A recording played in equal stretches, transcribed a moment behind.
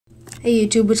Hey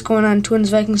YouTube, what's going on? Twins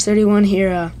Vikings 31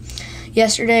 here.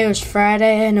 Yesterday was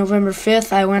Friday, November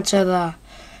 5th. I went to the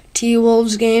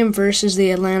T-Wolves game versus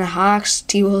the Atlanta Hawks.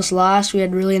 T-Wolves lost. We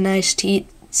had really nice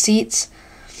seats.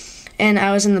 And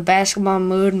I was in the basketball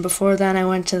mood. And before then, I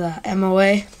went to the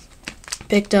MOA.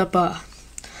 Picked up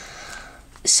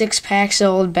 6 packs of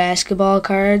old basketball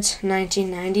cards,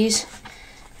 1990s.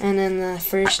 And then the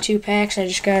first 2 packs, I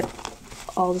just got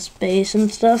all this base and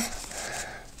stuff.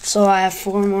 So I have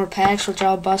 4 more packs, which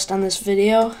I'll bust on this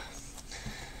video.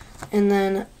 And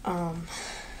then,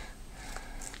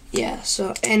 yeah,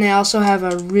 so, and I also have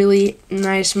a really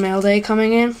nice Mailday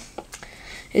coming in.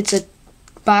 It's a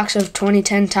box of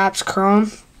 2010 Topps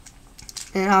Chrome,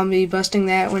 and I'll be busting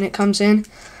that when it comes in.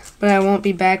 But I won't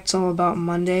be back till about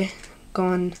Monday.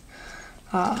 Going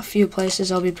a few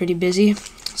places, I'll be pretty busy.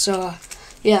 So,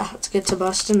 yeah, let's get to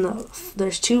busting.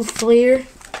 There's 2 Fleer.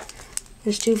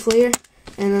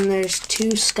 And then there's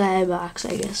 2 Skybox,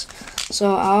 I guess.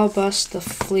 So I'll bust the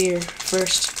Fleer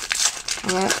first.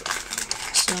 Alright.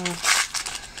 So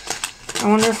I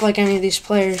wonder if like any of these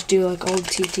players do like old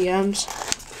TTMs.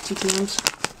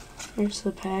 Here's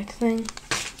the pack thing.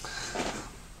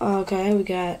 Okay, we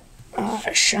got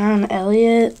Sean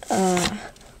Elliott,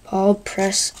 Paul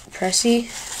Pressey,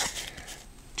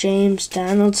 James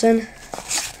Donaldson,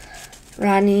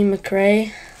 Rodney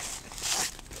McRae,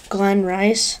 Glenn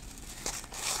Rice,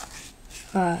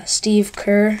 Steve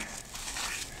Kerr,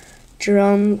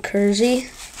 Jerome Kersey,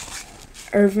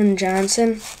 Irvin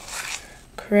Johnson,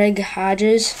 Craig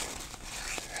Hodges,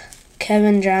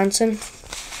 Kevin Johnson,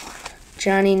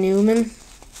 Johnny Newman,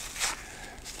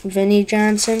 Vinnie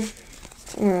Johnson.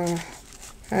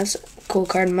 That's a cool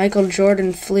card. Michael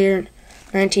Jordan Fleer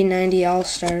 1990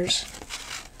 All-Stars.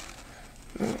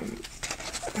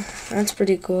 That's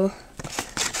pretty cool.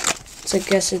 So I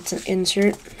guess it's an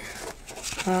insert.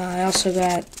 I also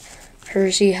got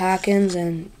Hersey Hawkins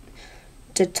and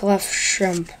Detlef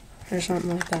Shrimp or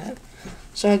something like that.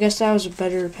 So I guess that was a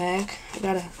better pack. I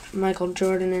got a Michael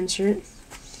Jordan insert.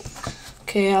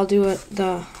 Okay, I'll do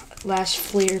the last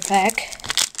Fleer pack.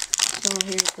 So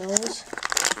here it goes.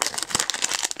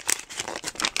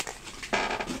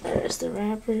 There's the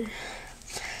wrapper.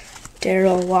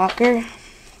 Darrell Walker.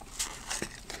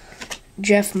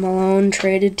 Jeff Malone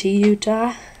traded to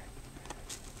Utah.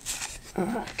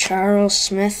 Charles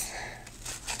Smith,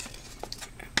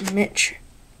 Mitch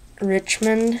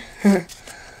Richmond,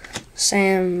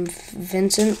 Sam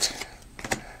Vincent,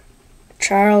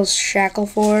 Charles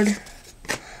Shackelford,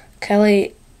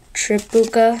 Kelly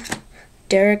Tripucka,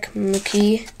 Derek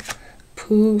McKee,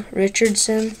 Pooh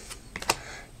Richardson,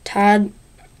 Todd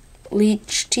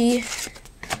Leachty,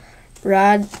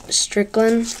 Rod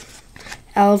Strickland,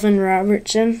 Alvin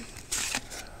Robertson,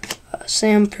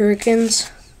 Sam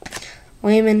Perkins,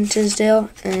 Wayman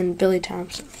Tisdale, and Billy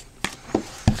Thompson.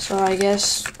 So I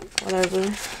guess,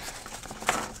 whatever.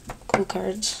 Cool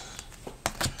cards.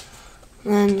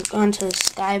 And then on to the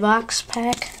Skybox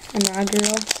pack,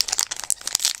 inaugural.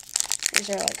 These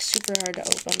are like super hard to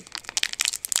open.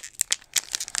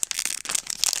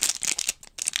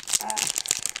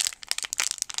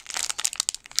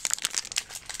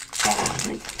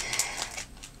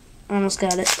 Almost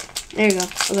got it. There you go.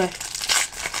 Okay.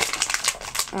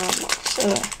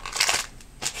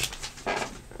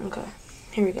 Okay,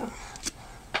 here we go.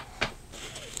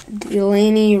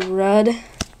 Delaney Rudd,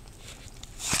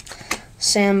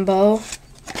 Sambo,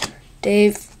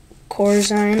 Dave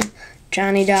Corzine,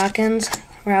 Johnny Dawkins,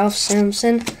 Ralph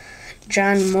Simpson,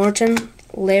 John Morton,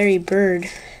 Larry Bird.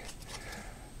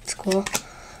 That's cool.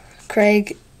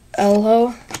 Craig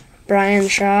Elho, Brian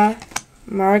Shaw,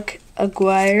 Mark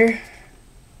Aguirre,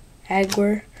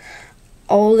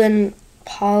 Olden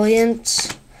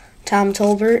Polliance, Tom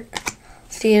Tolbert,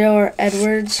 Theodore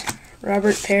Edwards,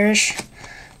 Robert Parrish,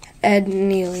 Ed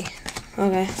Neely.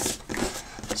 Okay.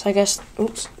 So I guess,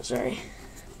 oops, sorry.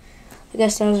 I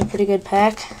guess that was a pretty good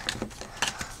pack.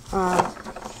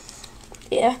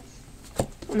 Yeah.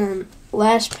 And then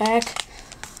last pack,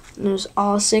 and it was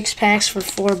all 6 packs for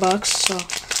 $4, so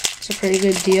it's a pretty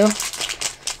good deal.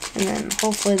 And then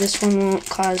hopefully this one won't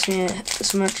cause me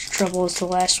as much trouble as the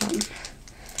last one.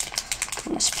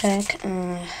 Last pack.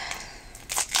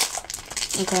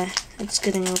 Okay, it's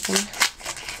getting open.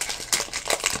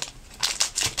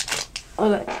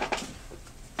 Okay,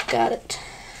 got it.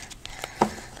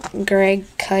 Greg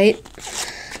Kite,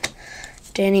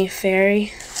 Danny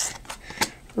Ferry,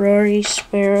 Rory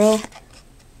Sparrow,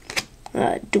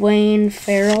 Dwayne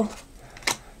Farrell,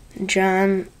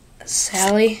 John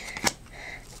Sally,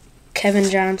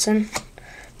 Kevin Johnson,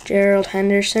 Gerald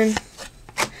Henderson,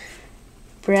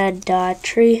 Brad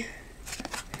Daughtry,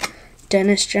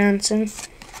 Dennis Johnson,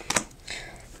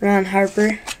 Ron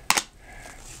Harper,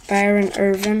 Byron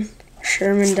Irvin,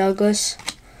 Sherman Douglas,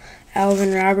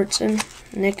 Alvin Robertson,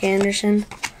 Nick Anderson,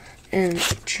 and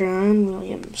John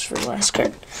Williams for the last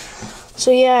card.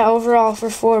 So yeah, overall for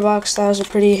 $4, that was a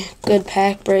pretty good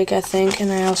pack break, I think,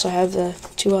 and I also have the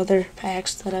 2 other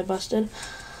packs that I busted.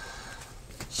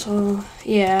 So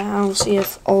yeah, I'll see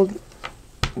if old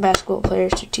basketball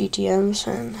players do TTMs,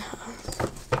 and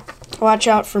watch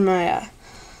out for my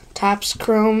Topps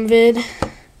Chrome vid,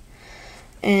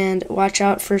 and watch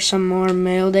out for some more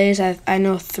Maildays. I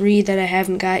know 3 that I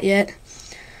haven't got yet,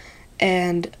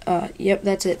 and yep,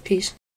 that's it. Peace.